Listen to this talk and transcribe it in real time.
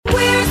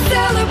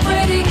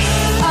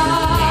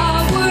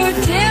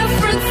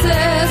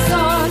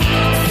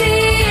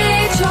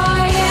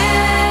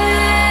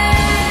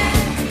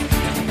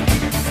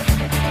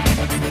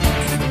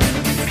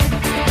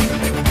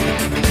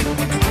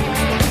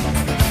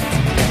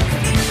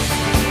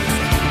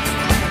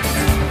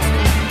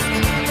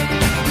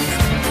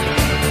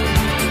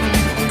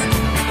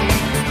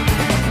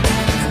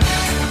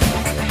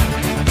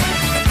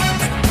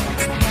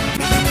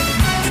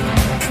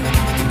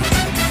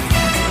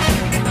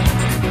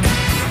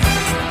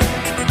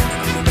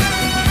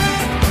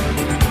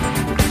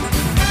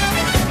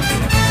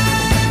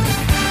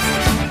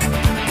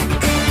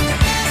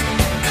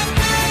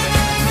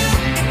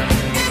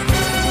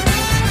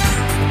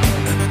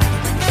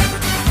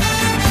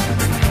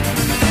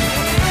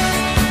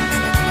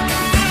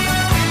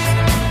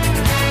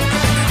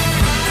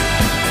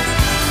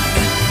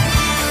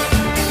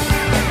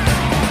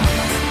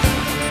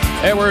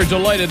And we're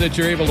delighted that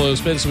you're able to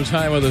spend some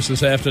time with us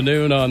this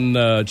afternoon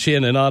on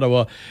Chin in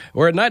Ottawa.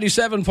 We're at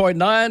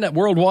 97.9,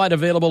 worldwide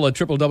available at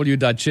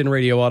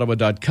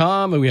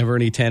www.chinradioottawa.com. And we have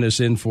Ernie Tannis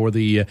in for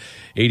the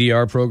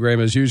ADR program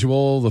as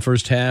usual, the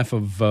first half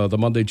of the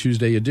Monday,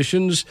 Tuesday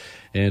editions.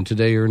 And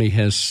today Ernie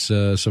has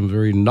some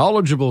very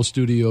knowledgeable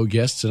studio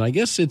guests. And I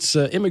guess it's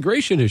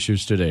immigration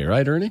issues today,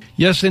 right, Ernie?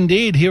 Yes,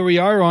 indeed. Here we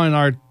are on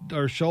our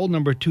show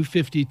number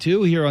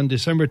 252 here on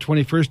December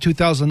 21st,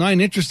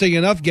 2009. Interesting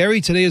enough, Gary,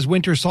 today is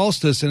winter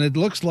solstice, and it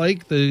looks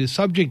like the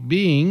subject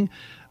being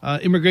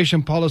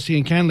immigration policy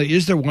in Canada.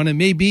 Is there one? It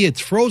may be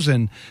it's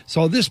frozen.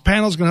 So this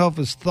panel is going to help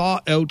us thaw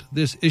out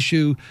this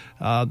issue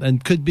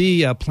and could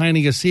be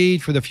planting a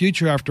seed for the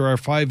future. After our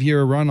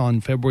 5-year run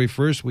on February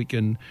 1st, we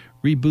can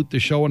reboot the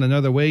show in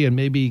another way, and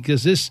maybe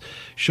because this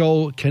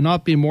show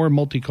cannot be more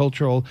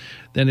multicultural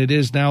than it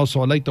is now.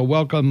 So I'd like to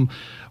welcome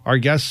our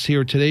guests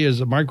here today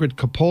is Margaret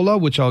Capola,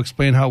 which I'll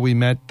explain how we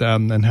met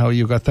and how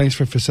you got. Thanks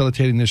for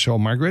facilitating the show,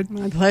 Margaret.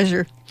 My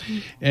pleasure.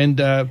 And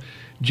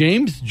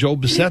Joe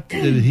Bissett,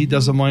 he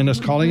doesn't mind us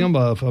calling him,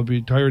 a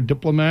retired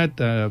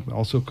diplomat,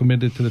 also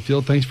committed to the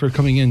field. Thanks for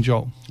coming in,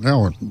 Joe.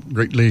 Oh,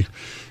 greatly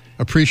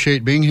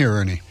appreciate being here,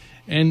 Ernie.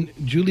 And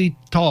Julie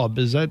Tobb,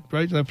 is that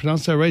right? Did I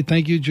pronounce that right?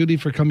 Thank you, Julie,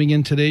 for coming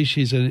in today.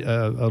 She's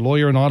a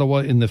lawyer in Ottawa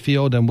in the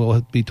field, and we'll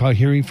be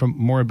hearing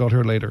more about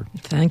her later.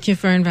 Thank you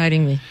for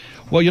inviting me.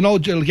 Well, you know,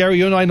 Gary,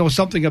 you and I know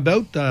something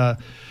about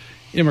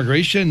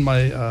immigration.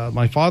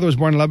 My father was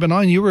born in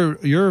Lebanon.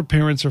 Your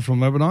parents are from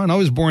Lebanon. I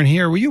was born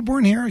here. Were you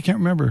born here? I can't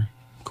remember.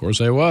 Of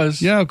course I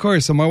was. Yeah, of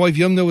course. So my wife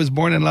Yumna was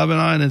born in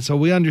Lebanon, and so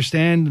we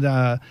understand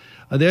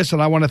this.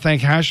 And I want to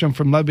thank Hashem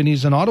from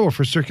Lebanese in Ottawa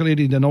for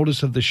circulating the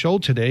notice of the show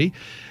today.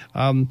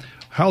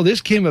 How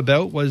this came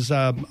about was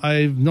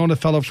I've known a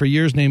fellow for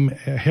years named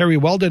Harry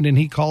Weldon, and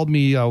he called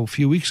me a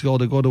few weeks ago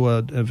to go to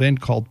an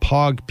event called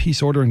POG,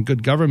 Peace, Order, and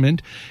Good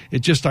Government.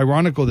 It's just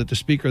ironical that the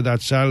speaker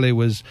that Saturday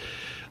was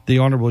the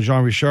Honorable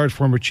Jean Richard,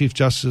 former Chief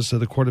Justice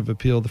of the Court of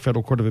Appeal, the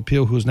Federal Court of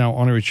Appeal, who is now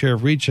Honorary Chair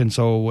of REACH, and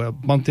so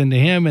bumped into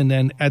him. And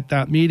then at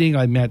that meeting,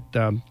 I met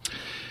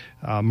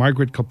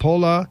Margaret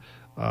Capola,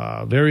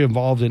 very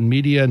involved in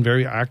media and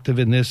very active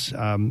in this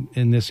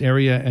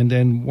area. And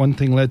then one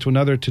thing led to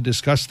another to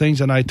discuss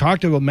things. And I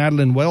talked about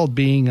Madeleine Weld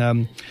being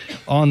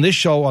on this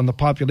show on the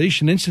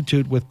Population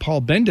Institute with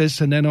Paul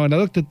Bendis. And then when I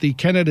looked at the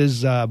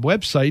Canada's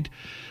website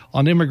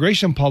on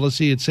immigration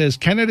policy, it says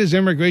Canada's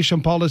immigration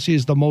policy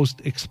is the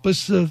most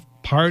explicit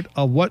part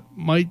of what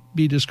might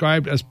be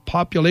described as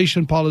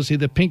population policy,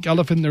 the pink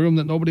elephant in the room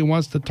that nobody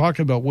wants to talk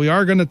about. We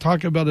are going to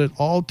talk about it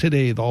all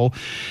today, though.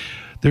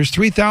 There's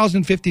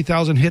 3,000,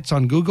 50,000 hits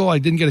on Google. I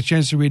didn't get a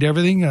chance to read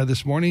everything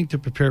this morning to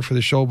prepare for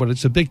the show, but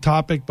it's a big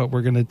topic, but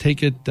we're going to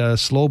take it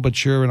slow but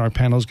sure, and our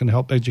panel is going to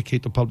help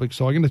educate the public.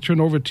 So I'm going to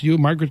turn over to you,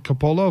 Margaret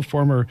Capola, a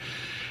former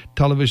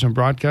television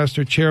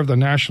broadcaster, chair of the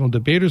National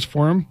Debaters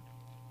Forum,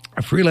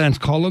 a freelance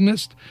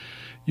columnist.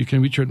 You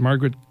can reach her at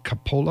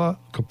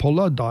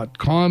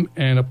margaretcapola.com,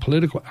 and a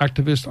political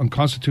activist on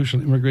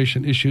constitutional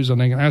immigration issues.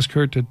 And I'm going to ask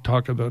her to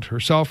talk about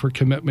herself, her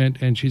commitment,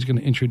 and she's going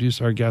to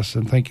introduce our guests.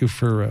 And thank you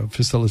for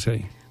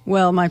facilitating.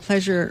 Well, my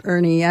pleasure,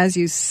 Ernie. As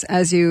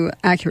you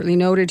accurately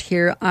noted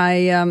here,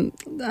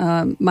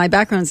 my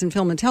background's in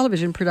film and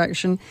television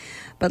production,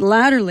 but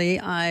latterly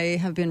I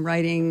have been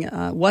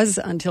was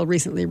until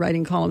recently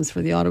writing columns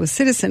for the Ottawa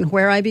Citizen,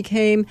 where I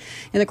became,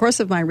 in the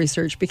course of my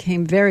research,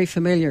 very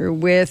familiar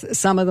with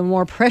some of the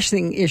more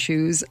pressing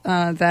issues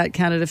that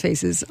Canada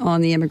faces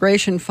on the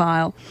immigration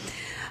file.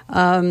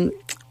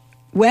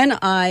 When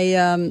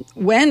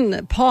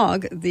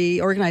POG,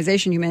 the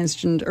organization you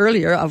mentioned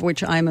earlier, of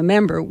which I'm a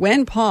member,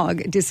 when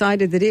POG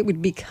decided that it would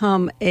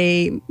become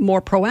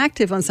more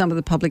proactive on some of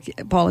the public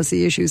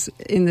policy issues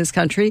in this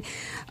country,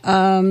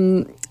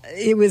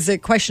 it was a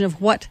question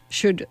of what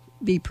should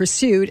be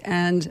pursued,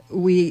 and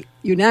we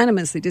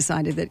unanimously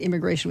decided that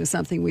immigration was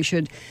something we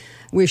should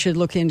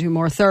look into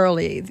more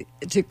thoroughly.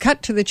 To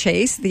cut to the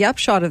chase, the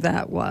upshot of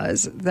that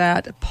was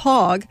that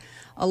POG,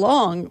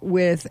 along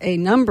with a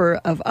number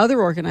of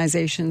other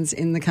organizations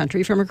in the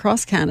country from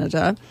across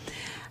Canada,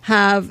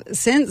 have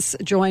since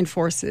joined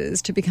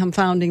forces to become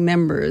founding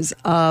members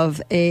of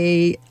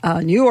a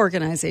new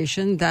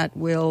organization that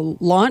will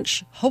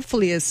launch,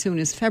 hopefully as soon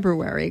as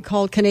February,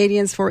 called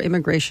Canadians for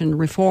Immigration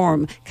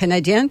Reform,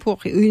 Canadiens pour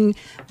une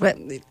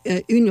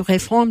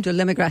réforme de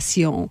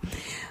l'immigration.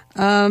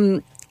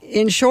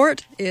 In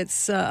short,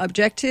 its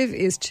objective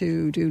is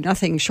to do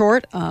nothing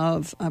short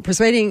of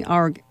persuading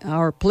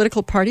our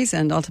political parties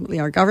and ultimately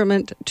our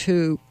government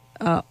to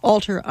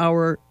alter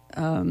our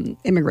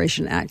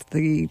Immigration Act,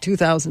 the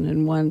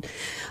 2001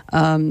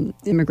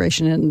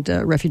 Immigration and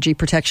Refugee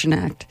Protection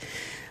Act.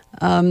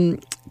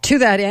 To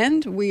that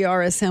end, we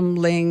are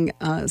assembling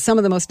some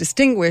of the most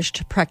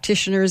distinguished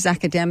practitioners,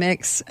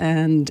 academics,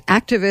 and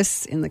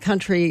activists in the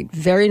country,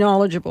 very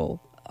knowledgeable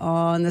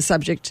on the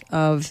subject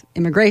of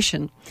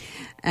immigration.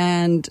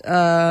 and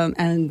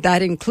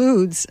that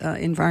includes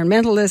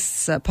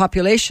environmentalists,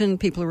 population,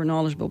 people who are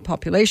knowledgeable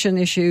population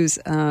issues,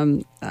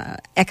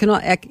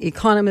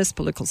 economists,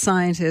 political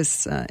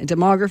scientists,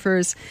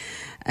 demographers,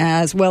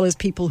 as well as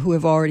people who are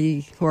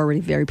already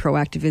very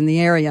proactive in the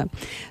area.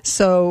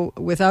 So,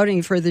 without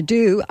any further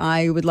ado,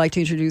 I would like to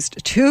introduce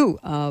two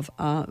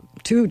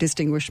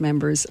distinguished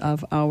members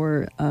of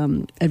our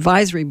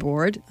advisory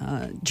board.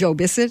 Joe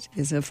Bissett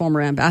is a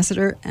former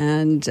ambassador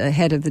and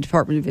head of the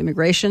Department of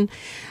Immigration,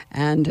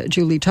 and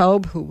Julie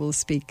Tobb, who will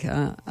speak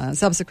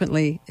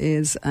subsequently,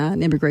 is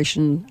an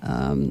immigration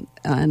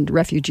and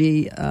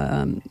refugee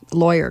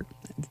lawyer,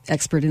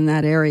 expert in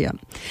that area.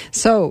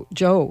 So,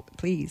 Joe,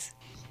 please.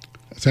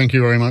 Thank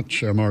you very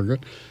much,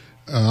 Margaret.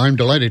 I'm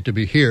delighted to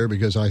be here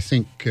because I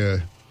think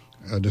a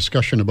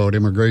discussion about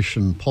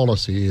immigration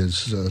policy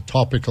is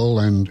topical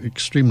and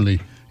extremely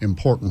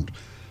important.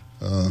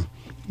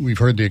 We've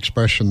heard the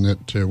expression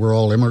that we're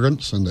all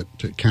immigrants and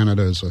that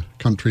Canada is a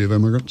country of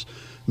immigrants.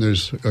 And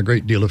there's a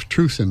great deal of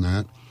truth in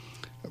that.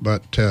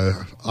 But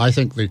I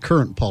think the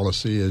current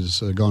policy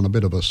has gone a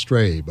bit of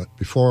astray. But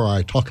before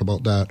I talk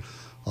about that,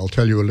 I'll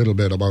tell you a little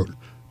bit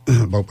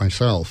about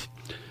myself.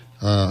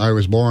 I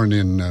was born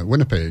in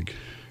Winnipeg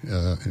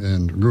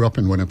and grew up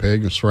in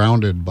Winnipeg,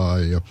 surrounded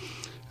by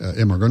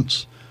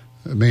immigrants,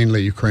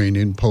 mainly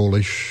Ukrainian,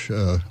 Polish,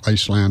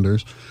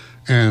 Icelanders.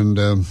 And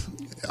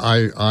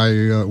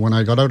when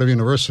I got out of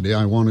university,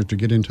 I wanted to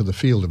get into the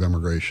field of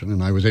immigration,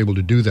 and I was able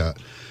to do that.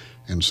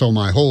 And so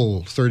my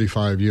whole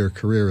 35-year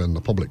career in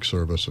the public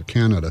service of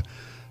Canada,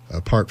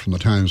 apart from the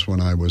times when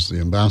I was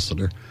the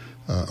ambassador,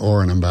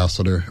 or an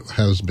ambassador,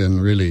 has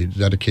been really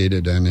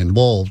dedicated and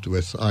involved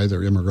with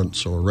either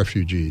immigrants or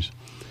refugees.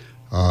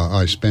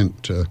 I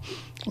spent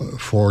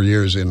 4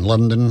 years in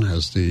London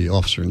as the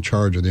officer in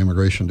charge of the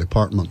immigration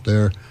department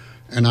there,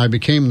 and I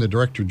became the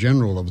Director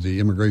General of the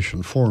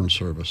Immigration Foreign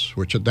Service,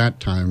 which at that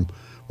time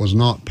was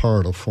not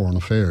part of Foreign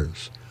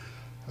Affairs.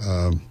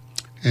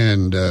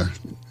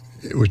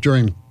 It was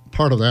during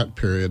part of that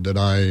period that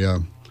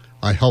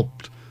I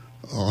helped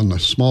on the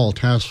small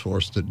task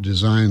force that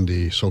designed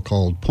the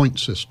so-called point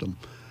system.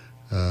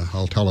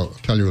 I'll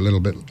tell you a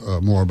little bit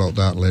more about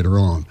that later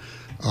on.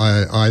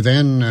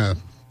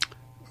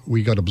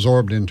 We got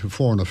absorbed into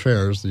Foreign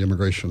Affairs, the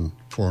Immigration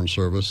Foreign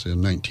Service,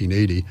 in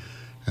 1980,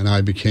 and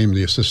I became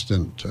the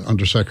Assistant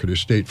Undersecretary of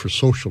State for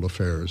Social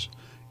Affairs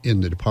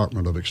in the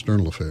Department of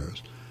External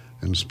Affairs,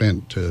 and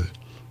spent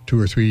 2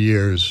 or 3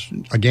 years,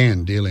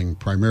 again, dealing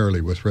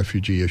primarily with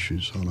refugee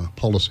issues on a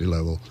policy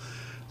level.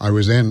 I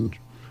was then,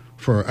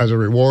 as a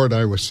reward,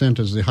 I was sent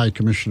as the High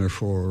Commissioner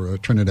for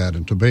Trinidad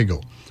and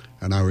Tobago,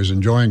 and I was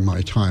enjoying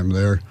my time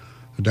there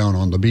down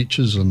on the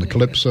beaches and the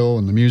calypso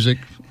and the music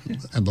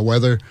and the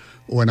weather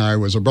when I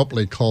was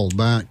abruptly called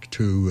back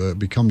to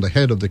become the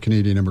head of the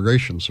Canadian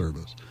Immigration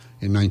Service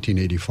in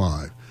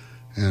 1985.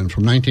 And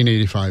from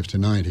 1985 to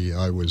 90,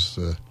 I was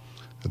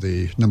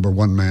the number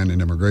one man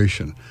in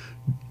immigration,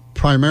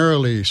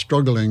 primarily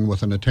struggling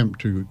with an attempt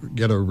to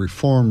get a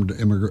reformed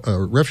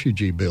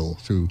refugee bill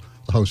through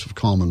the House of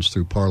Commons,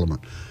 through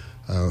Parliament.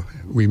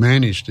 We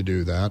managed to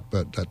do that,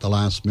 but at the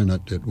last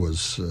minute it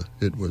was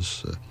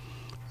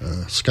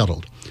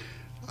scuttled.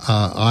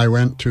 I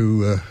went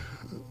to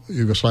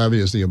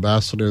Yugoslavia as the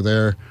ambassador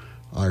there.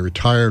 I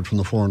retired from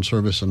the Foreign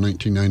Service in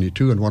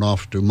 1992 and went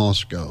off to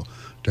Moscow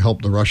to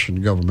help the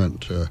Russian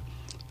government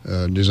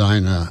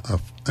design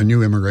a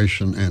new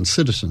Immigration and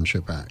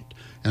Citizenship Act,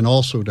 and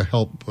also to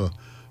help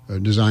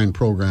design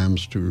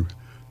programs to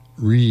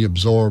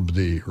reabsorb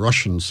the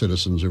Russian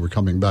citizens who were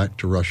coming back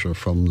to Russia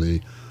from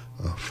the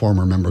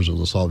former members of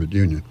the Soviet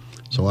Union.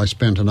 So I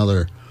spent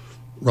another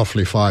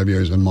roughly 5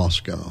 years in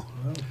Moscow.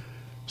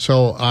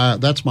 So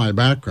that's my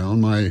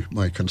background.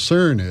 My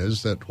concern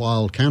is that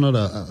while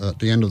Canada, at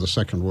the end of the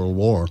Second World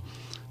War,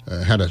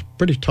 had a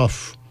pretty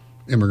tough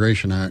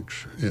Immigration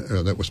Act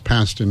that was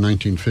passed in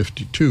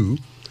 1952,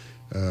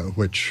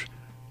 which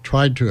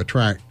tried to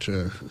attract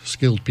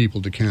skilled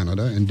people to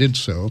Canada and did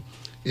so,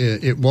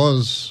 it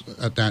was,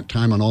 at that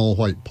time, an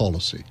all-white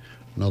policy.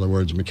 In other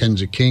words,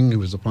 Mackenzie King, who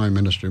was the Prime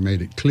Minister,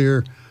 made it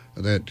clear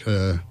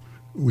that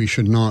we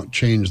should not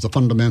change the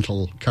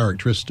fundamental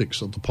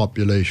characteristics of the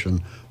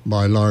population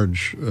by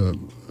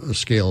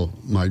large-scale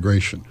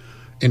migration.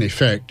 In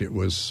effect, it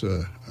was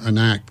an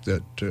act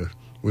that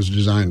was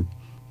designed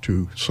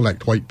to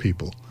select white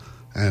people,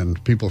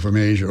 and people from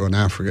Asia and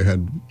Africa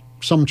had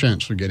some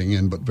chance of getting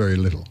in, but very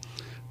little.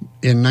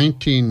 In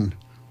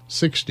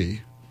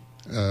 1960,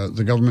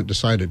 the government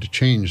decided to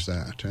change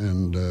that,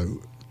 and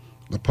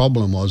the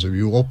problem was, if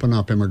you open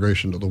up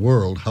immigration to the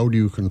world, how do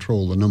you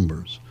control the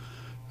numbers?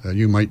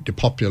 You might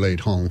depopulate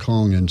Hong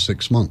Kong in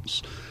 6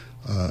 months.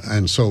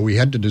 And so we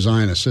had to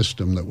design a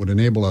system that would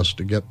enable us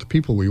to get the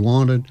people we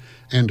wanted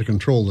and to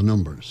control the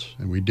numbers.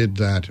 And we did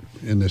that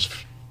in this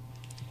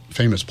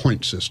famous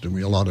point system.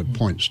 We allotted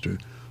points to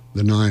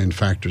the 9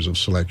 factors of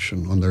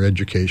selection on their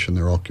education,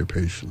 their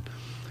occupation.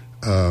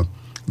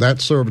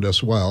 That served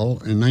us well.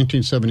 In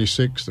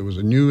 1976, there was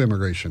a new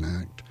Immigration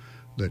Act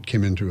that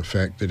came into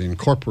effect that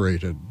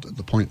incorporated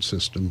the point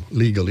system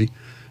legally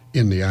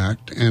in the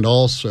Act, and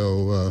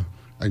also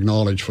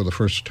acknowledged for the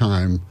first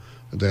time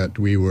that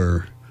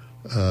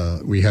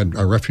we had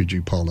a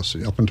refugee policy.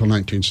 Up until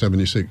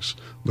 1976,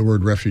 the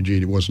word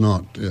refugee was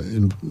not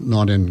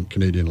in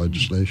Canadian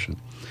legislation.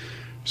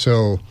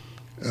 So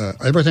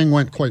everything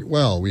went quite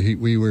well.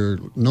 We were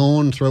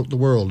known throughout the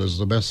world as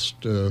the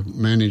best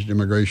managed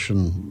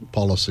immigration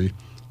policy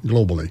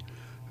globally,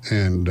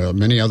 and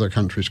many other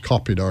countries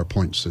copied our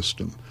point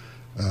system.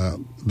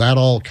 That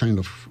all kind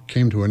of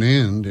came to an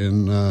end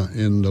in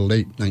the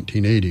late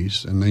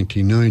 1980s and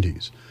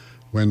 1990s,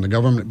 when the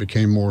government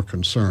became more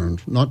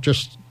concerned, not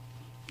just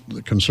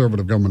the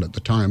Conservative government at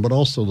the time, but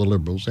also the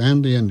Liberals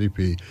and the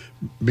NDP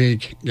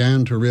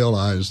began to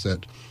realize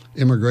that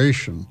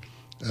immigration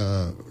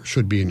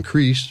should be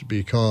increased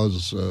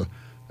because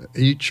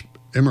each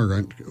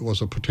immigrant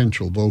was a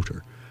potential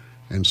voter.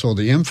 And so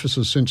the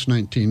emphasis since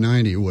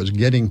 1990 was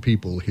getting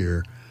people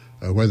here,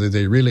 whether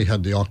they really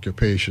had the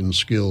occupation,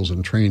 skills,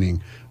 and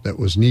training that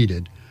was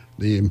needed.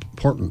 The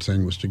important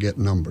thing was to get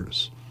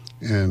numbers.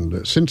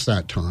 And since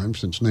that time,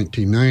 since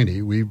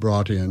 1990, we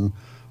brought in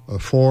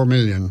 4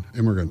 million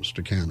immigrants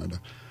to Canada.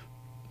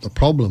 The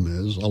problem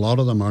is a lot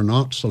of them are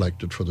not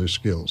selected for their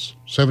skills.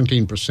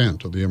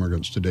 17% of the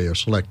immigrants today are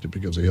selected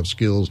because they have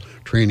skills,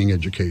 training,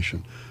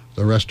 education.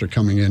 The rest are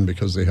coming in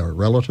because they are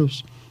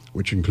relatives,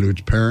 which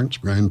includes parents,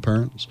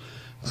 grandparents,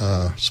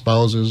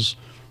 spouses,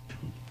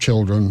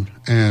 children,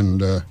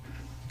 and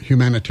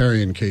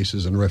humanitarian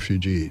cases and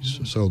refugees.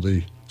 So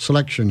the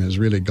selection has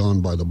really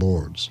gone by the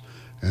boards,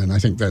 and I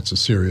think that's a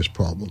serious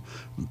problem.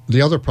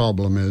 The other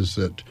problem is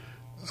that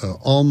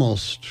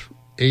almost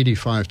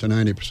 85 to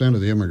 90%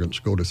 of the immigrants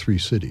go to 3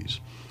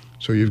 cities.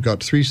 So you've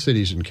got 3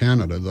 cities in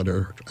Canada that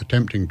are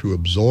attempting to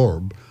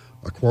absorb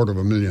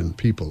 250,000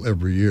 people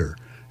every year,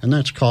 and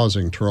that's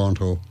causing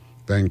Toronto,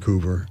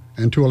 Vancouver,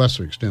 and to a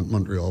lesser extent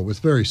Montreal with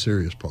very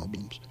serious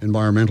problems,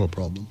 environmental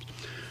problems.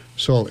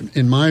 So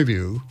in my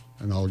view,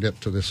 and I'll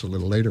get to this a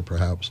little later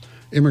perhaps,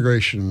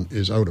 immigration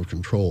is out of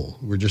control.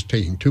 We're just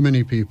taking too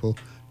many people,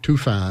 too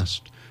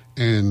fast,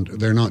 and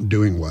they're not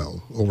doing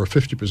well. Over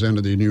 50%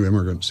 of the new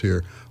immigrants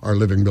here are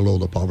living below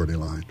the poverty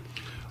line.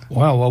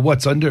 Wow. Well,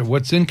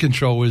 what's in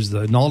control is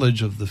the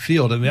knowledge of the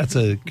field. I mean, that's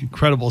an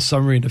incredible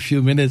summary in a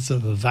few minutes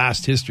of a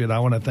vast history. And I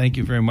want to thank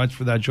you very much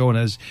for that, Joe. And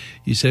as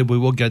you said, we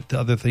will get to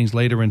other things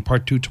later. In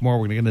part 2 tomorrow,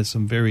 we're going to get into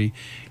some very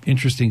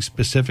interesting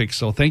specifics.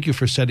 So thank you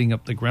for setting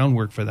up the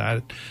groundwork for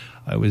that.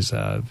 I was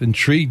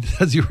intrigued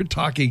as you were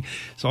talking.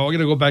 So I'm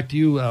going to go back to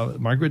you,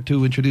 Margaret,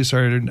 to introduce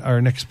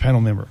our next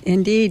panel member.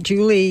 Indeed.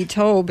 Julie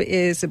Tobb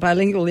is a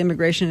bilingual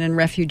immigration and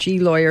refugee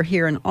lawyer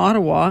here in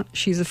Ottawa.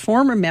 She's a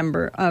former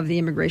member of the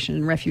Immigration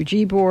and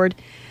Refugee Board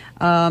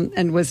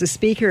and was a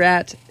speaker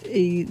at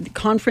a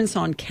conference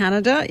on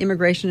Canada,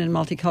 immigration and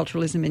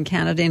multiculturalism in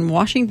Canada in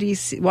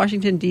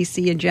Washington,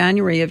 D.C. in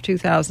January of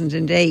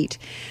 2008,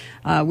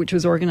 which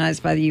was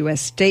organized by the U.S.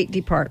 State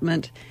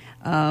Department.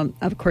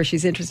 Of course,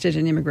 she's interested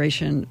in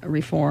immigration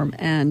reform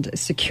and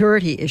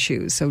security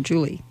issues. So,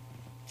 Julie,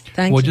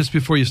 thank you. Well, just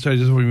before you start,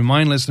 just want to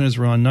remind listeners,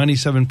 we're on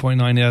 97.9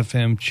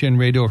 FM Chin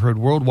Radio, heard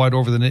worldwide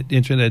over the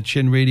internet at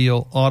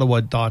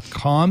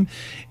chinradioottawa.com.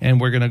 And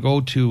we're going to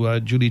go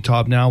to Julie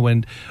Tobb now,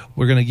 and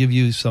we're going to give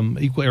you some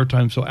equal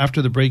airtime. So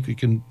after the break, we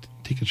can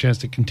take a chance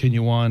to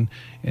continue on,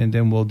 and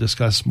then we'll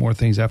discuss more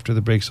things after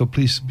the break. So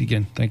please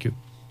begin. Thank you.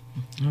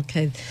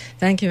 Okay.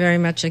 Thank you very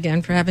much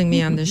again for having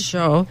me on this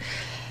show.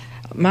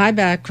 My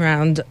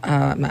background,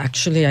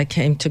 actually, I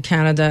came to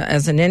Canada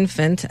as an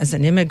infant, as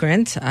an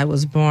immigrant. I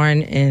was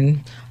born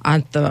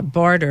on the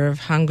border of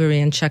Hungary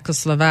and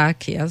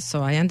Czechoslovakia,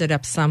 so I ended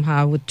up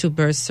somehow with 2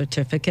 birth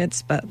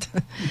certificates.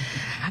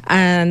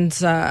 And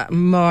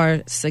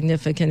more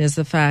significant is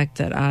the fact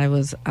that I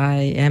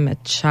am a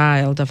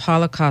child of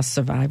Holocaust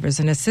survivors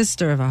and a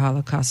sister of a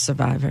Holocaust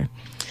survivor.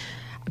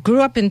 I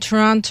grew up in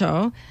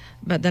Toronto.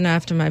 But then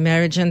after my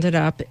marriage, ended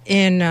up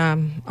in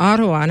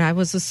Ottawa, and I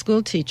was a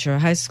school teacher, a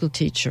high school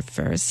teacher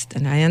first.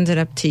 And I ended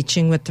up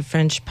teaching with the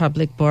French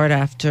Public Board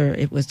after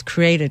it was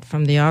created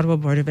from the Ottawa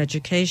Board of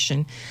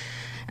Education.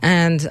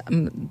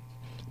 And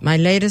my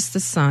latest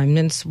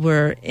assignments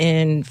were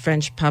in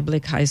French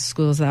public high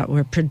schools that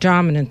were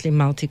predominantly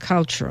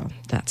multicultural.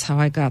 That's how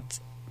I got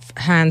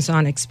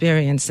hands-on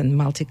experience in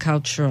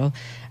multicultural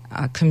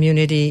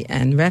community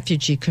and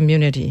refugee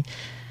community.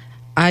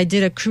 I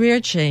did a career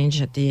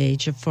change at the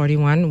age of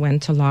 41,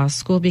 went to law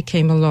school,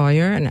 became a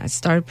lawyer, and I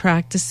started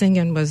practicing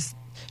and was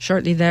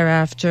shortly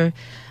thereafter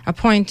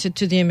appointed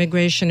to the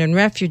Immigration and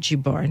Refugee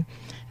Board.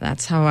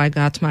 That's how I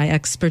got my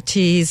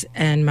expertise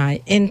and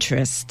my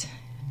interest,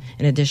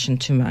 in addition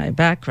to my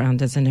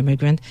background as an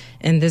immigrant,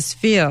 in this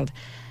field.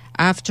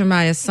 After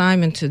my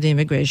assignment to the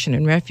Immigration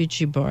and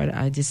Refugee Board,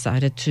 I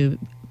decided to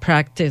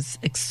practice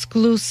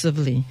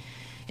exclusively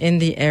in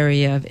the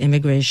area of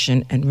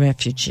immigration and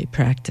refugee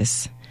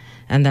practice.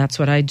 And that's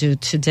what I do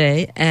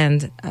today.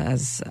 And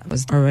as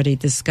was already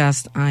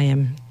discussed, I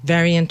am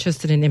very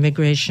interested in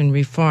immigration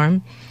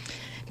reform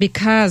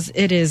because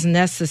it is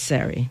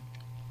necessary.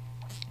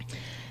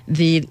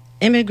 The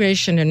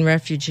Immigration and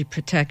Refugee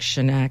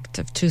Protection Act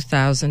of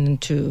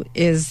 2002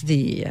 is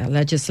the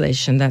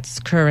legislation that's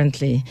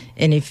currently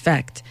in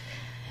effect.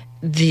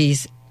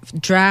 These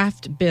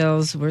draft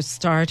bills were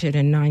started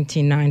in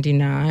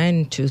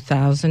 1999,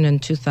 2000,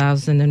 and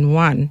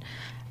 2001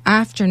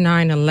 after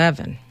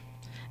 9/11.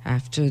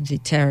 After the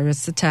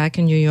terrorist attack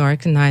in New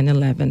York in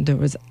 9/11, there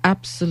was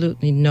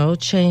absolutely no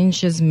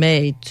changes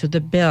made to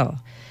the bill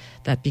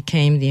that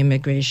became the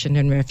Immigration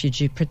and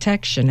Refugee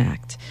Protection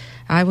Act.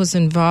 I was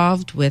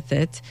involved with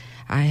it.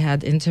 I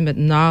had intimate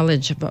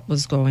knowledge of what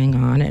was going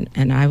on,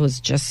 and I was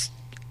just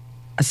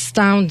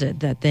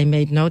astounded that they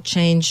made no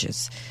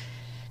changes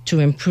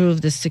to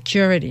improve the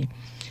security.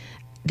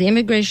 The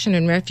Immigration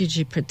and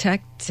Refugee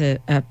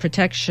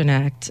Protection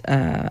Act,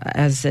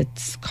 as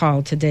it's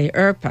called today,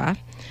 IRPA,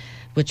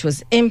 which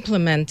was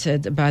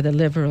implemented by the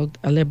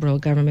liberal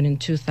government in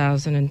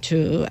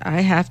 2002,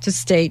 I have to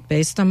state,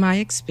 based on my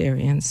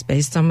experience,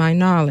 based on my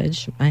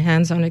knowledge, my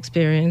hands-on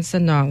experience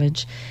and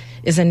knowledge,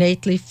 is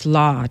innately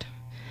flawed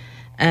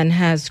and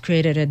has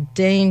created a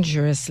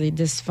dangerously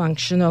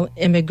dysfunctional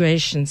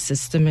immigration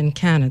system in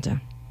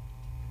Canada.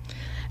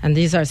 And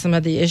these are some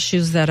of the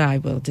issues that I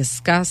will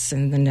discuss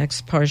in the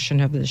next portion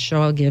of the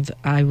show.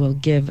 I will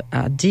give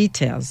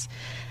details.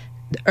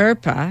 The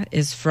IRPA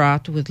is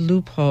fraught with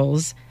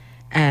loopholes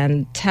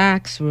and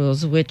tax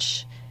rules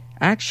which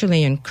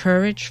actually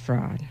encourage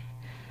fraud,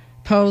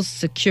 pose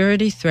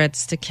security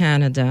threats to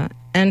Canada,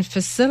 and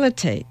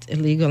facilitate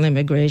illegal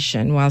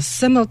immigration while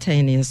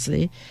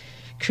simultaneously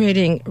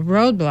creating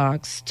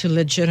roadblocks to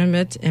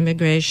legitimate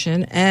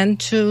immigration and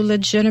to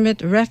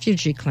legitimate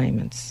refugee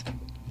claimants.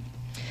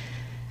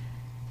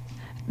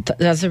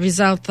 As a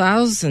result,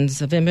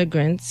 thousands of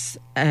immigrants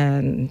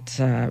and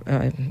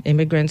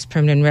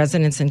permanent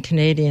residents, and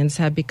Canadians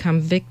have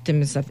become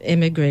victims of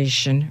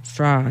immigration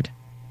fraud.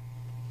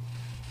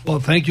 Well,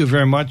 thank you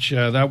very much.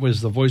 That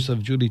was the voice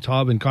of Julie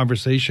Tobb in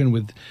conversation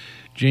with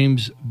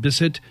James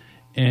Bissett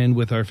and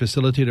with our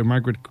facilitator,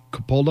 Margaret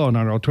Capola, on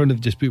our Alternative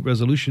Dispute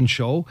Resolution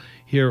show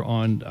here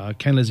on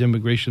Canada's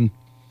Immigration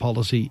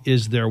Policy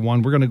Is There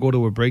One? We're going to go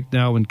to a break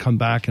now and come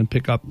back and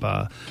pick up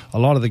a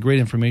lot of the great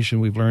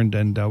information we've learned,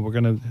 and we're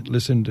going to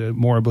listen to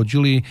more about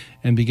Julie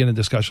and begin a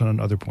discussion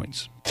on other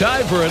points.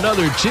 Time for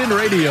another Chin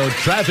Radio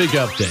traffic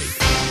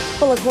update.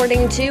 Well,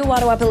 according to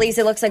Ottawa Police,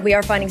 it looks like we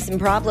are finding some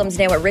problems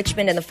now at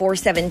Richmond and the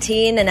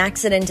 417, an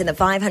accident in the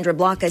 500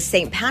 block of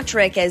St.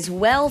 Patrick, as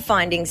well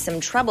finding some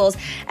troubles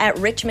at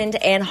Richmond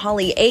and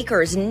Holly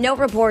Acres. No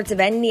reports of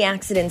any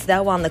accidents,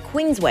 though, on the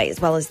Queensway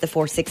as well as the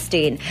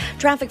 416.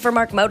 Traffic for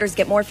Mark Motors.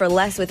 Get more for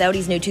less with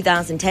Audi's new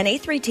 2010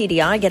 A3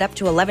 TDI. Get up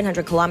to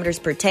 1,100 kilometers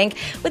per tank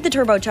with the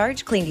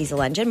turbocharged clean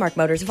diesel engine.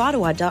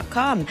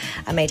 MarkMotorsOfOttawa.com.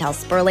 I'm Maytal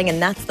Sperling,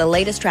 and that's the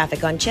latest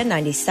traffic on Chin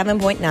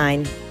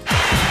 97.9.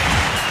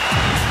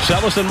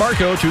 Salas and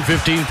Marco,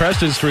 215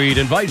 Preston Street,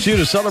 invites you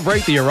to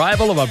celebrate the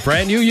arrival of a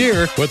brand new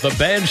year with the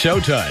band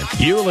Showtime.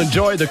 You'll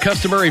enjoy the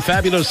customary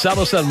fabulous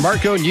Salas and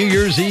Marco New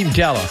Year's Eve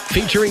Gala,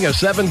 featuring a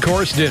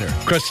 7-course dinner,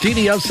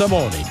 crostini al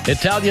salmone,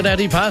 Italian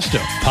antipasto,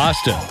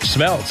 pasta,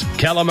 smelts,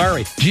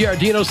 calamari,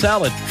 giardino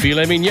salad,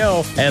 filet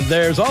mignon, and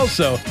there's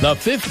also the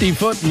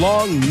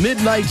 50-foot-long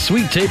midnight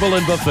sweet table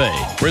and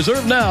buffet.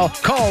 Reserve now.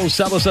 Call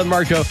Salas and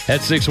Marco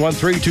at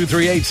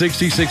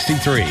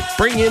 613-238-6063.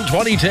 Bring in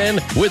 2010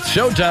 with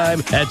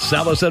Showtime at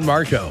Salas and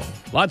Marco.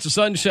 Lots of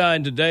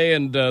sunshine today,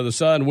 and the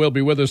sun will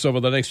be with us over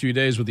the next few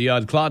days with the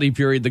odd cloudy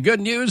period. The good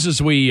news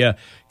as we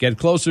get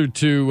closer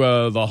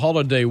to the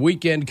holiday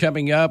weekend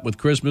coming up with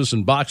Christmas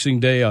and Boxing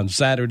Day on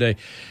Saturday,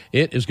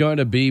 it is going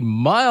to be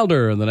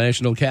milder in the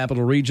National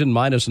Capital Region,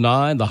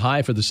 -9. The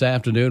high for this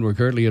afternoon, we're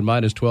currently at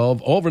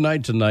 -12.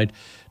 Overnight tonight,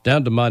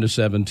 down to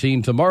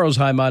 -17. Tomorrow's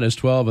high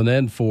 -12, and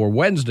then for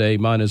Wednesday,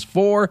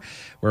 -4.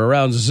 We're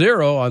around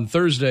 0 on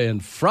Thursday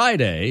and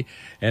Friday,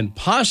 and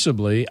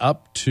possibly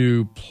up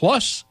to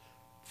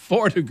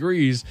 +4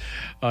 degrees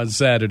on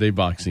Saturday,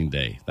 Boxing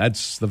Day.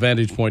 That's the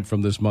vantage point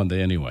from this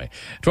Monday anyway.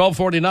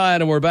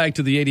 12:49, and we're back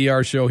to the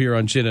ADR show here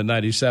on Chin at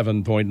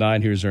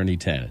 97.9. Here's Ernie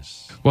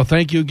Tannis. Well,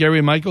 thank you,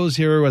 Gary Michaels,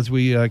 here as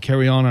we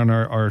carry on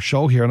our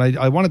show here. And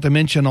I wanted to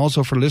mention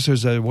also for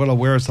listeners that are well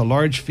aware, it's a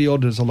large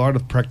field. There's a lot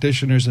of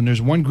practitioners, and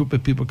there's one group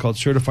of people called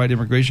Certified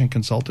Immigration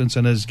Consultants.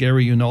 And as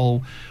Gary, you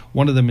know,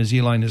 one of them is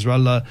Eli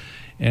Nisrallah,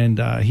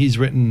 and he's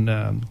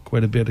written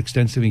quite a bit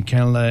extensively in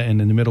Canada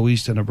and in the Middle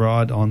East and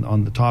abroad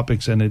on the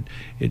topics. And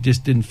it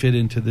just didn't fit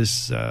into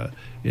this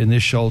in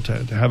this show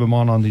to have him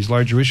on these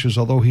larger issues,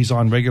 although he's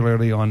on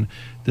regularly on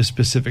the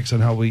specifics on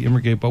how we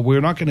immigrate. But we're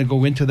not going to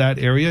go into that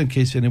area in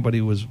case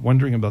anybody was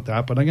wondering about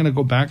that. But I'm going to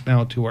go back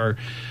now to our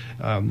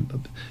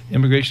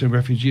immigration and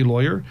refugee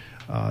lawyer,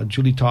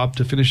 Julie Tobb,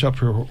 to finish up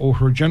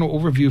her general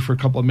overview for a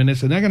couple of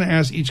minutes. And I'm going to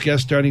ask each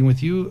guest, starting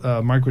with you,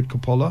 Margaret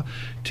Capola,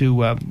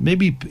 to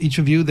maybe each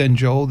of you, then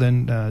Joe,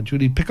 then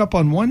Julie, pick up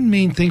on one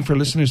main thing for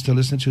listeners to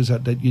listen to is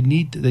that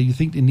you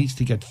think it needs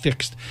to get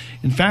fixed.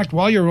 In fact,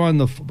 while you're on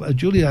the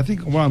Julie, I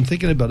think while I'm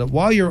thinking about it,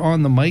 while you're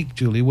on the mic,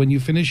 Julie, when you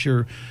finish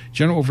your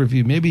general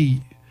overview,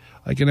 maybe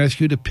I can ask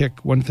you to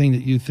pick one thing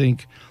that you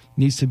think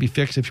needs to be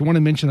fixed. If you want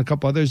to mention a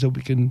couple others that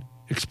we can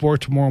explore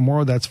tomorrow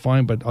more, that's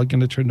fine. But I'm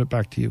going to turn it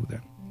back to you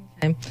then.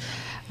 Okay.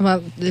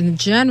 Well,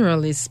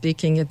 generally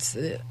speaking,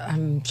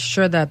 I'm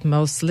sure that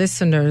most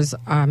listeners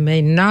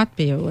may not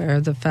be aware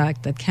of the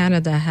fact that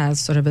Canada has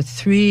sort of a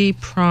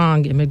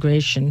three-pronged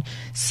immigration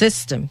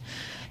system.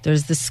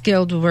 There's the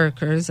skilled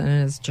workers, and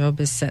as Joe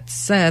Bissett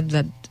said,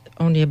 that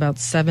only about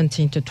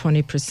 17 to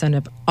 20%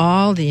 of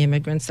all the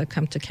immigrants that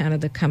come to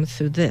Canada come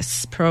through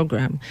this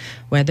program,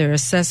 where they're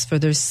assessed for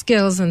their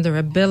skills and their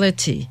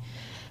ability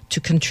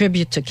to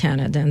contribute to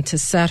Canada and to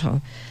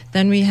settle.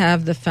 Then we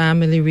have the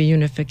family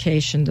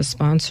reunification, the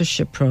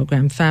sponsorship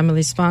program,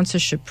 family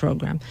sponsorship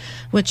program,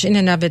 which in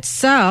and of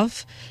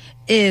itself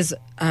is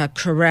a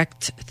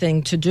correct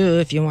thing to do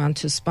if you want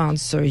to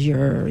sponsor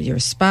your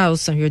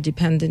spouse or your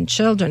dependent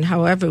children.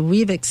 However,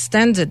 we've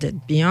extended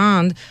it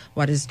beyond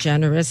what is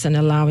generous and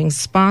allowing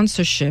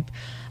sponsorship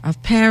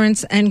of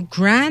parents and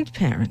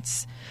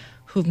grandparents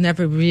who've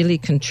never really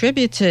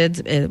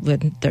contributed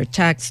with their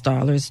tax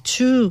dollars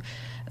to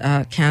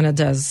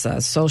Canada's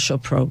social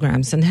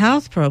programs and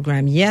health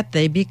program, yet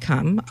they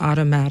become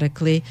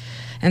automatically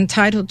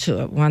entitled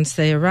to it once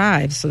they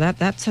arrive. So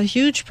that's a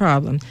huge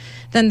problem.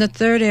 Then the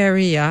third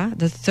area,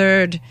 the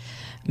third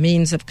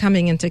means of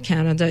coming into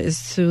Canada is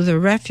through the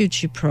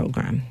refugee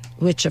program,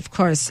 which of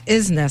course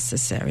is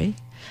necessary,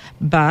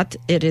 but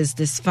it is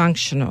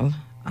dysfunctional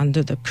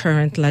under the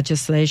current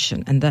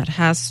legislation, and that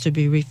has to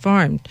be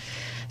reformed.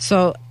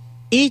 So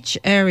each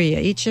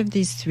of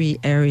these three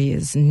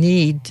areas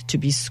need to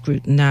be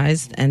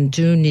scrutinized and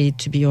do need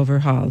to be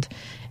overhauled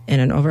in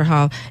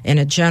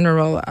a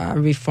general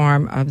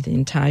reform of the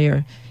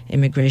entire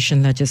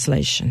immigration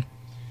legislation.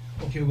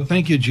 Okay, well,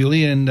 thank you,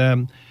 Julie, and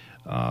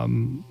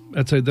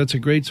that's a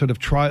great sort of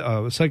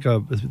it's like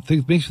it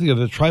makes me think of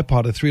a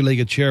tripod, a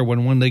three-legged chair.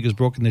 When one leg is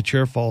broken, the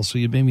chair falls. So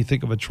you made me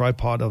think of a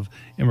tripod of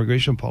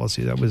immigration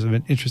policy. That was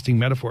an interesting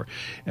metaphor.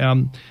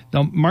 Now,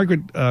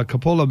 Margaret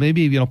Capola,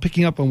 maybe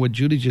picking up on what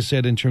Julie just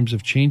said in terms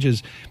of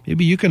changes,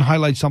 maybe you can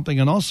highlight something,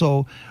 and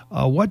also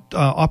what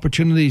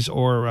opportunities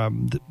or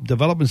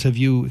developments have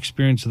you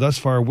experienced thus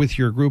far with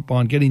your group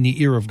on getting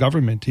the ear of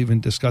government to even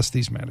discuss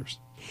these matters?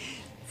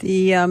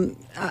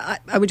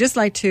 I would just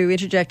like to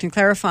interject and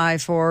clarify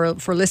for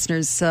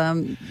listeners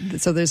so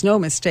there's no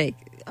mistake.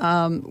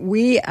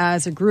 We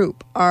as a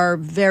group are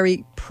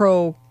very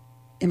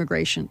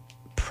pro-immigration,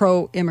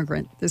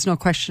 pro-immigrant. There's no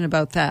question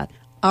about that.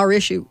 Our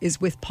issue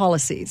is with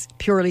policies,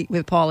 purely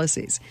with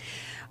policies.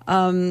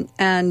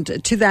 And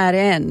to that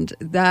end,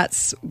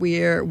 that's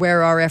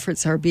where our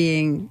efforts are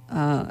being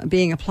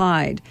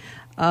applied.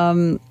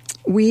 I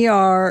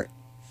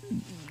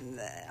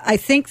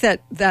think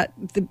that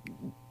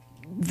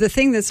the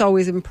thing that's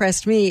always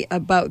impressed me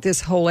about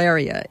this whole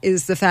area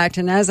is the fact,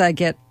 and as I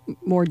get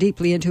more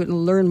deeply into it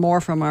and learn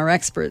more from our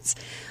experts,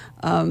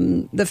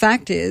 the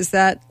fact is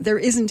that there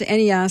isn't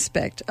any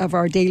aspect of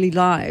our daily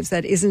lives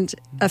that isn't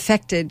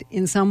affected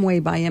in some way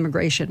by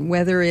immigration,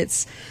 whether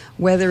it's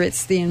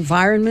the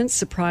environment,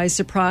 surprise,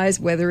 surprise,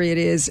 whether it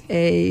is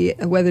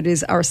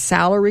our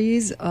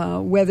salaries,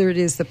 whether it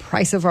is the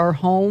price of our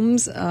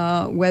homes,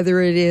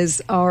 whether it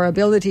is our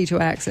ability to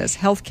access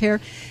healthcare.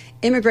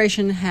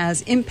 Immigration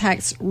has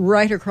impacts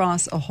right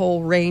across a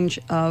whole range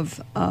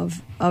of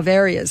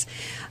areas.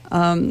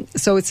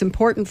 So it's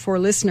important for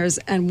listeners,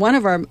 and one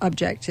of our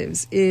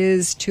objectives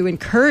is to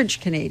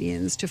encourage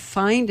Canadians to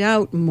find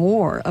out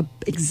more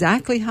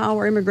exactly how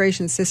our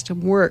immigration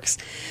system works,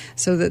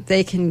 so that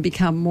they can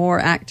become more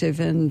active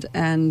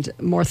and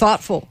more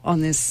thoughtful on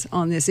this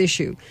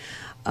issue.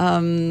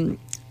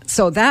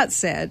 So that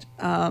said,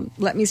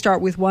 let me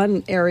start with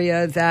one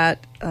area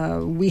that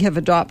we have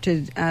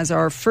adopted as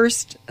our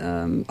first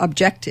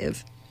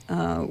objective,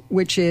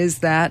 which is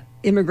that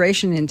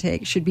immigration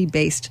intake should be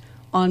based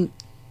on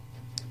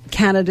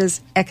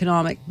Canada's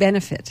economic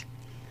benefit.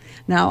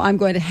 Now, I'm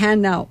going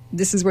to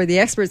this is where the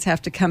experts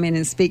have to come in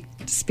and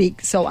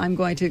speak, so I'm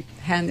going to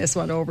hand this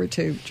one over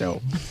to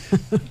Joe.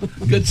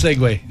 Good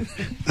segue.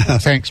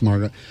 Thanks,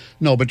 Margaret.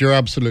 No, but you're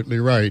absolutely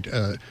right.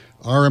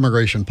 Our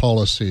immigration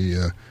policy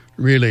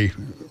really,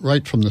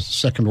 right from the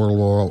Second World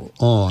War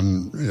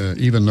on,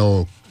 even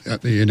though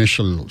at the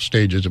initial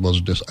stages it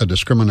was a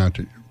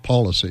discriminatory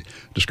policy,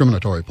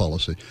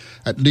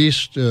 at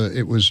least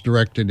it was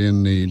directed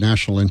in the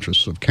national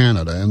interests of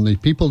Canada. And the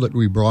people that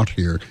we brought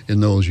here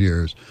in those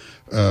years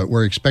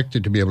were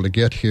expected to be able to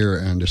get here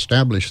and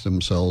establish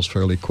themselves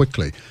fairly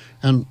quickly.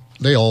 And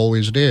they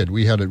always did.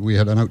 We had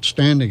an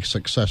outstanding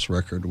success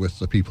record with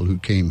the people who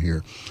came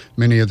here.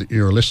 Many of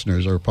your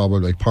listeners are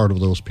probably part of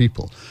those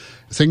people.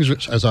 Things,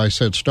 as I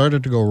said,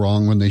 started to go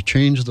wrong when they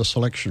changed the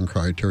selection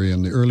criteria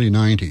in the early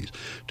 90s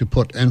to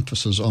put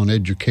emphasis on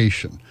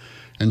education.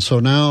 And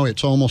so now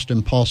it's almost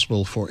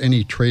impossible for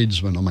any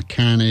tradesman, a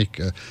mechanic,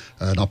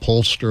 an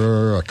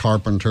upholsterer, a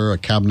carpenter, a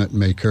cabinet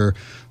maker,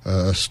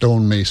 a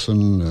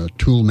stonemason, a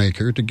tool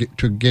maker to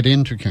get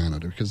into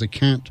Canada, because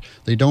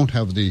they don't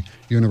have the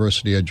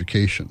university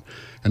education.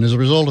 And as a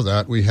result of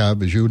that, we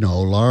have, as you know,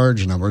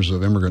 large numbers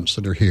of immigrants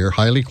that are here,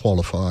 highly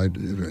qualified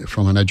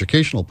from an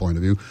educational point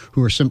of view,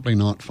 who are simply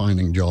not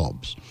finding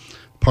jobs.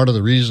 Part of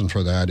the reason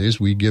for that is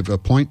we give a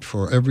point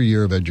for every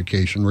year of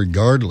education,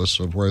 regardless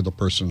of where the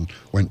person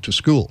went to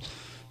school.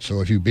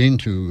 So if you've been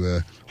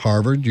to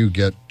Harvard, you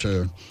get,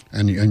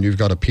 and you've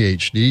got a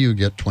PhD, you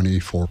get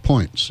 24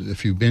 points.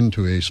 If you've been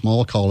to a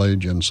small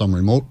college in some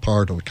remote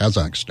part of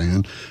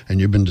Kazakhstan and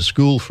you've been to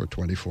school for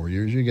 24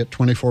 years, you get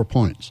 24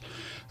 points.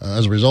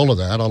 As a result of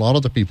that, a lot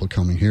of the people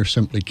coming here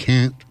simply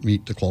can't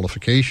meet the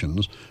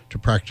qualifications to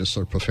practice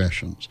their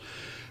professions.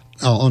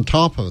 On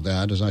top of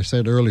that, as I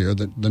said earlier,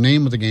 the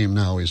name of the game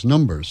now is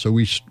numbers. So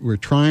we're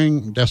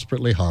trying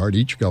desperately hard,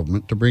 each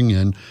government, to bring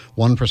in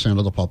 1%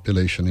 of the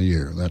population a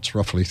year. That's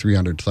roughly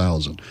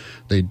 300,000.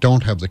 They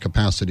don't have the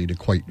capacity to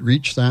quite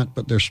reach that,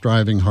 but they're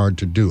striving hard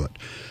to do it.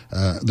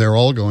 They're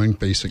all going,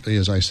 basically,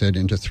 as I said,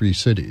 into 3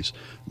 cities.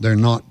 They're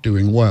not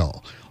doing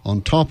well. On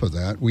top of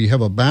that, we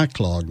have a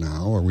backlog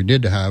now, or we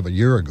did have a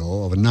year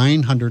ago, of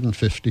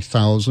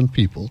 950,000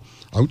 people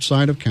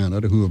outside of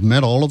Canada who have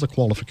met all of the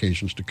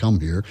qualifications to come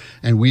here,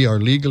 and we are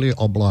legally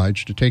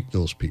obliged to take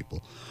those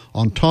people.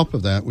 On top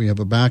of that, we have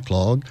a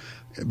backlog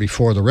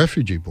before the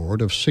Refugee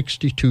Board of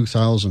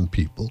 62,000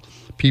 people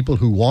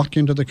who walk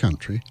into the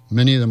country,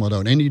 many of them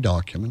without any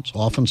documents,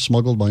 often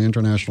smuggled by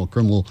international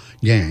criminal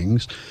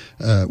gangs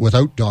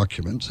without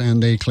documents,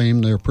 and they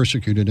claim they're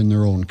persecuted in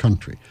their own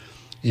country.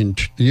 In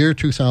the year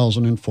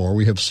 2004,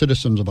 we have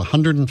citizens of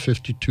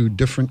 152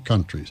 different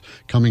countries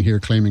coming here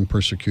claiming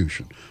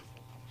persecution.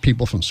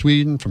 People from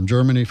Sweden, from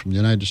Germany, from the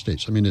United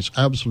States. I mean, it's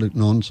absolute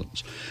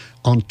nonsense.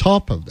 On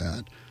top of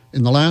that,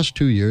 in the last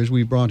 2 years,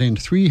 we brought in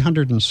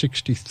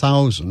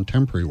 360,000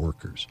 temporary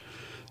workers.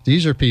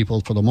 These are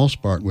people, for the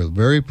most part, with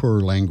very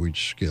poor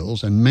language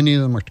skills, and many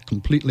of them are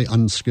completely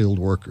unskilled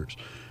workers.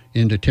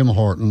 Into Tim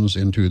Hortons,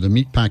 into the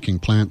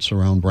meatpacking plants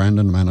around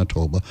Brandon,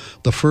 Manitoba,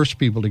 the first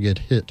people to get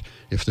hit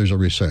if there's a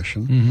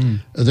recession.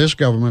 Mm-hmm. This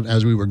government,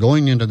 as we were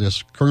going into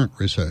this current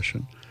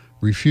recession,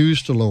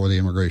 refused to lower the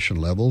immigration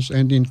levels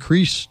and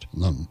increased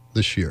them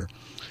this year,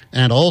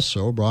 and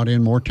also brought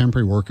in more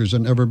temporary workers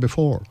than ever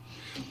before.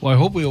 Well,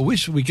 I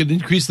wish we could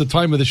increase the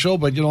time of the show,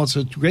 but, it's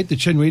great that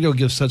Chin Radio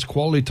gives such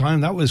quality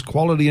time. That was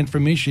quality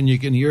information. You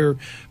can hear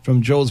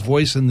from Joe's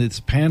voice in this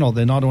panel.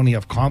 They not only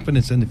have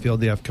confidence in the field,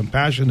 they have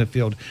compassion in the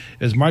field.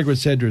 As Margaret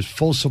said, there's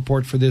full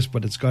support for this,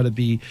 but it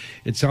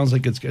sounds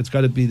like it's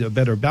got to be a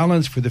better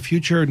balance for the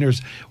future. And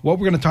there's what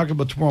we're going to talk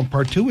about tomorrow in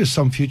part 2 is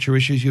some future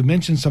issues. You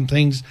mentioned some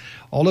things,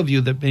 all of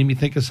you, that made me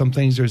think of some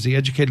things. There's the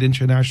Educated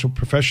International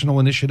Professional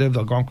Initiative.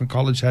 Algonquin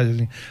College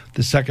has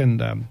the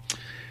second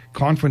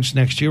conference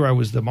next year. I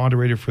was the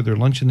moderator for their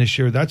luncheon this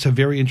year. That's a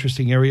very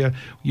interesting area.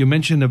 You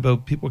mentioned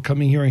about people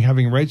coming here and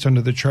having rights under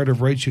the Charter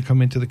of Rights. You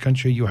come into the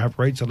country, you have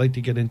rights. I'd like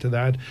to get into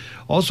that.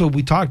 Also,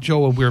 we talked,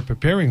 Joe, we were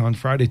preparing on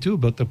Friday too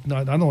about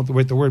I don't know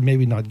the word,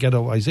 maybe not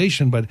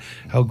ghettoization, but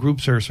how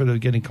groups are sort of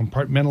getting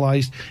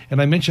compartmentalized.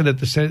 And I mentioned that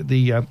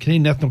the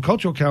Canadian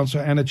Ethnocultural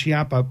Council, Anna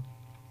Chiappa,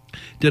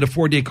 did a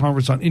 4-day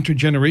conference on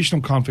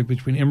intergenerational conflict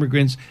between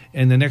immigrants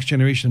and the next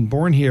generation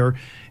born here,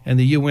 and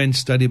the UN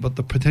study about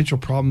the potential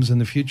problems in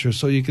the future.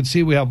 So you can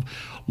see we have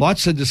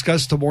lots to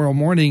discuss tomorrow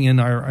morning in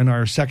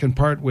our second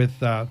part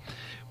with our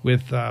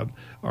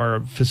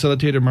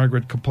facilitator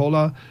Margaret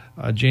Capola,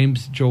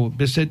 James Joe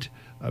Bissett,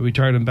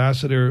 retired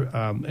ambassador,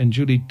 and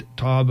Judy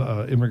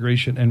Tobb,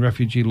 immigration and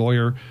refugee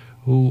lawyer,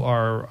 who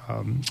are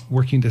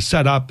working to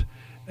set up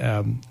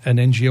an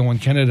NGO in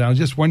Canada. I was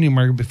just wondering,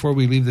 Margaret, before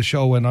we leave the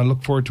show, and I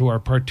look forward to our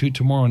part 2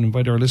 tomorrow and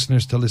invite our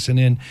listeners to listen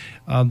in.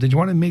 Did you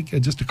want to make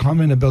just a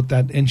comment about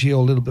that NGO a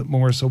little bit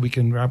more so we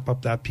can wrap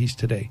up that piece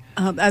today?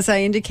 As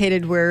I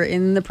indicated, we're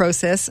in the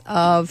process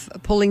of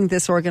pulling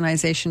this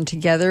organization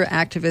together,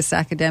 activists,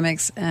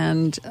 academics,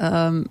 and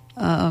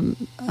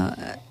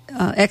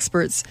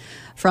experts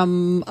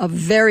from a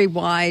very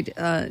wide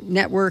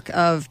network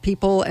of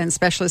people and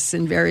specialists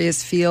in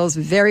various fields,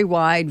 very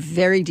wide,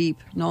 very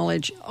deep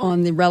knowledge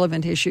on the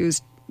relevant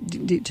issues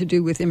to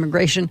do with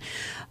immigration.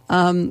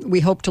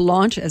 We hope to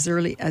launch as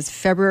early as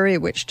February,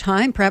 at which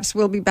time perhaps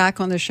we'll be back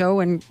on the show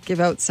and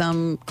give out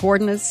some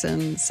coordinates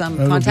and some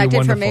contact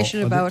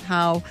information about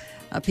how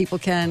people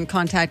can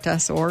contact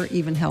us or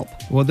even help.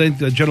 Well, the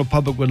general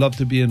public would love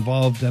to be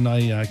involved, and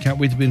I can't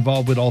wait to be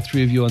involved with all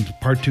 3 of you on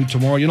part 2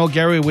 tomorrow.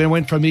 Gary, we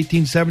went from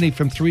 1870,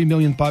 from 3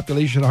 million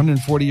population,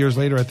 140 years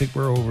later, I think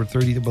we're over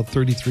about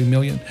 33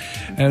 million.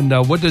 And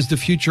what does the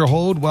future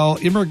hold? Well,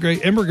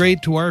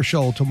 immigrate to our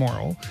show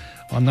tomorrow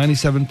on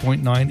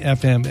 97.9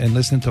 FM and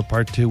listen to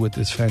part 2 with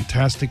this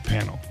fantastic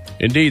panel.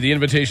 Indeed, the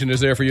invitation is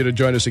there for you to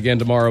join us again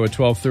tomorrow at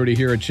 12:30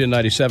 here at Chin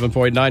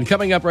 97.9.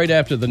 Coming up right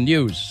after the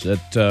news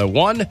at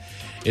 1,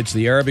 it's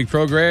the Arabic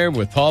program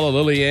with Paula,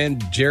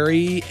 Lillian,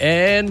 Jerry,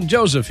 and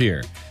Joseph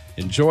here.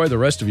 Enjoy the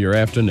rest of your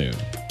afternoon.